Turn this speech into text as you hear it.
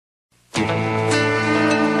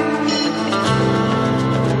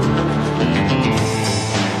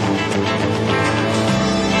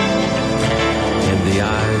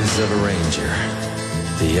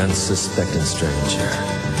unsuspecting stranger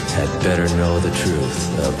had better know the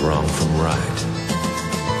truth of wrong from right.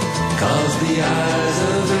 'Cause the eyes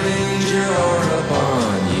of the ranger are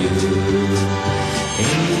upon you.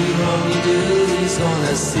 Any wrong you do, he's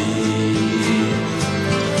gonna see.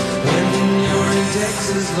 When you're in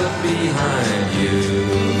Texas, look behind you,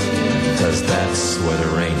 'cause that's where the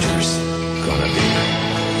ranger's gonna be.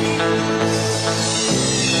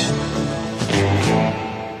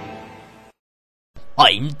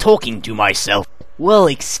 I'm talking to myself. Well,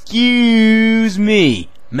 excuse me.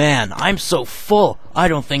 Man, I'm so full, I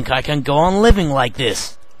don't think I can go on living like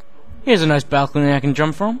this. Here's a nice balcony I can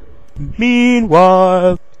jump from.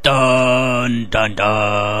 Meanwhile... Dun dun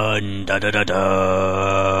dun dun dun dun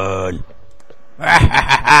dun.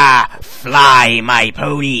 Fly, my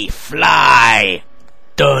pony, fly!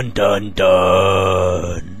 Dun dun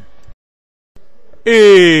dun.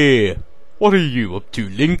 Hey, what are you up to,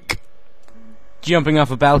 Link? Jumping off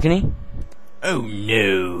a balcony? Oh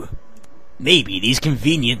no. Maybe these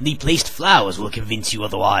conveniently placed flowers will convince you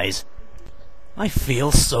otherwise. I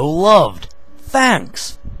feel so loved.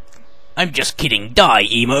 Thanks. I'm just kidding. Die,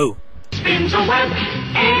 emo. Spins a web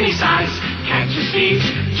any size, catches thieves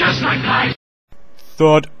just like flies.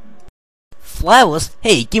 Thud. Flowers?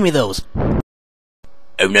 Hey, give me those.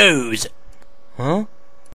 Oh noes. Huh?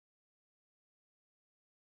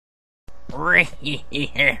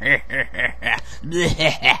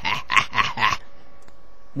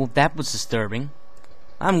 Well, that was disturbing.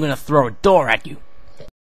 I'm gonna throw a door at you.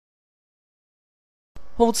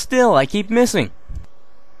 Hold still, I keep missing.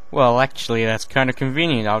 Well, actually, that's kind of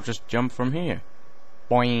convenient. I'll just jump from here.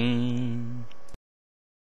 Boing.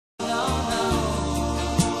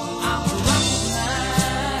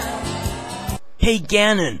 Hey,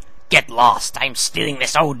 Ganon! Get lost. I'm stealing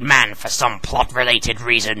this old man for some plot-related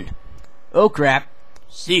reason. Oh, crap.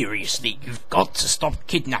 Seriously, you've got to stop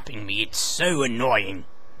kidnapping me. It's so annoying.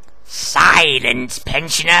 Silence,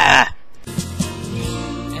 pensioner!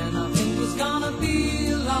 And I think it's gonna be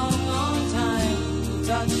a long, long time.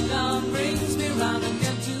 Touchdown brings me round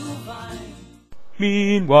again to find.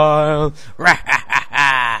 Meanwhile...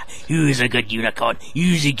 Who's a good unicorn?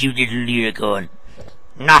 Who's a cute little unicorn?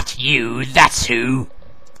 Not you, that's who.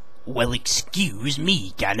 Well, excuse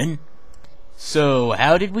me, Ganon. So,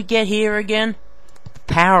 how did we get here again? The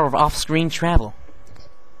power of off-screen travel.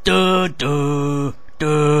 Duh, duh,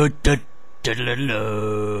 duh, duh, duh, duh,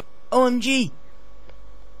 duh. OMG!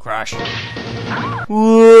 Crash.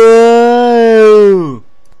 Whoa!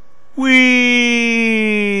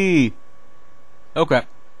 Whee! Oh crap.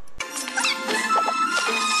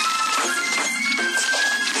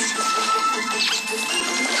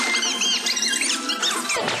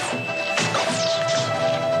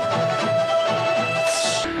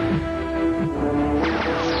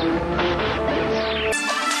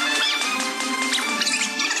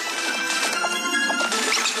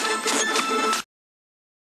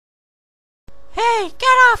 Hey, get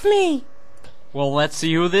off me! Well, let's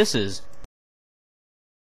see who this is.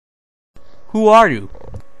 Who are you?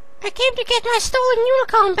 I came to get my stolen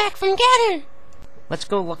unicorn back from Ganon. Let's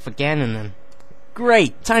go look for Ganon then.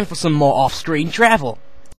 Great, time for some more off-screen travel.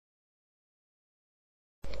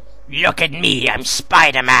 Look at me, I'm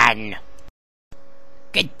Spider-Man.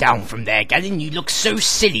 Get down from there, Ganon, you look so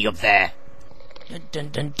silly up there. Dun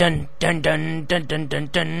dun dun dun dun dun dun dun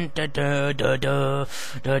dun da da da da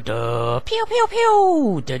da da pew pew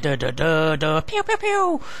pew da da da da da pew pew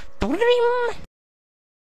pew.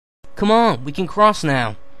 Come on, we can cross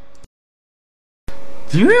now.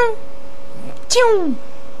 Choo, choo,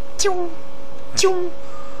 choo,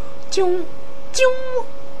 choo, choo.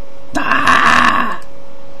 Ah!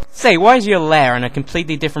 Say, why is your lair in a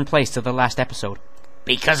completely different place to the last episode?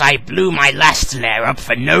 Because I blew my last lair up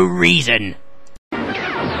for no reason.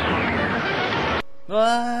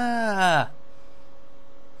 Ah!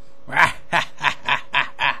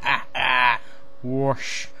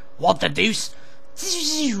 Whoosh! What the deuce?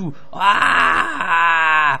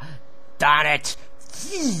 Ah! Darn it!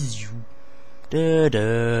 Da,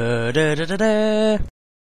 da, da, da, da, da.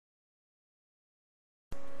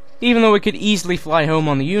 Even though we could easily fly home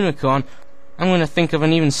on the unicorn, I'm gonna think of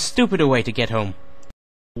an even stupider way to get home.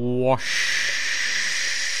 Whoosh!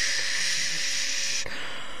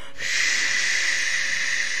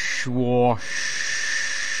 Whoosh!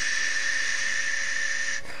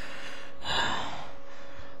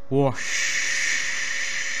 Whoosh!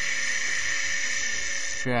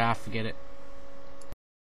 Ah, forget it.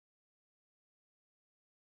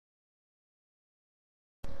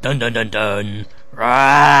 Dun dun dun dun!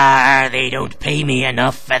 Rawr, they don't pay me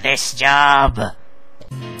enough for this job! And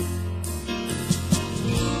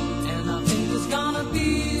I think it's gonna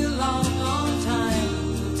be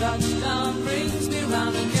touchdown brings me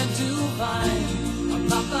round again to find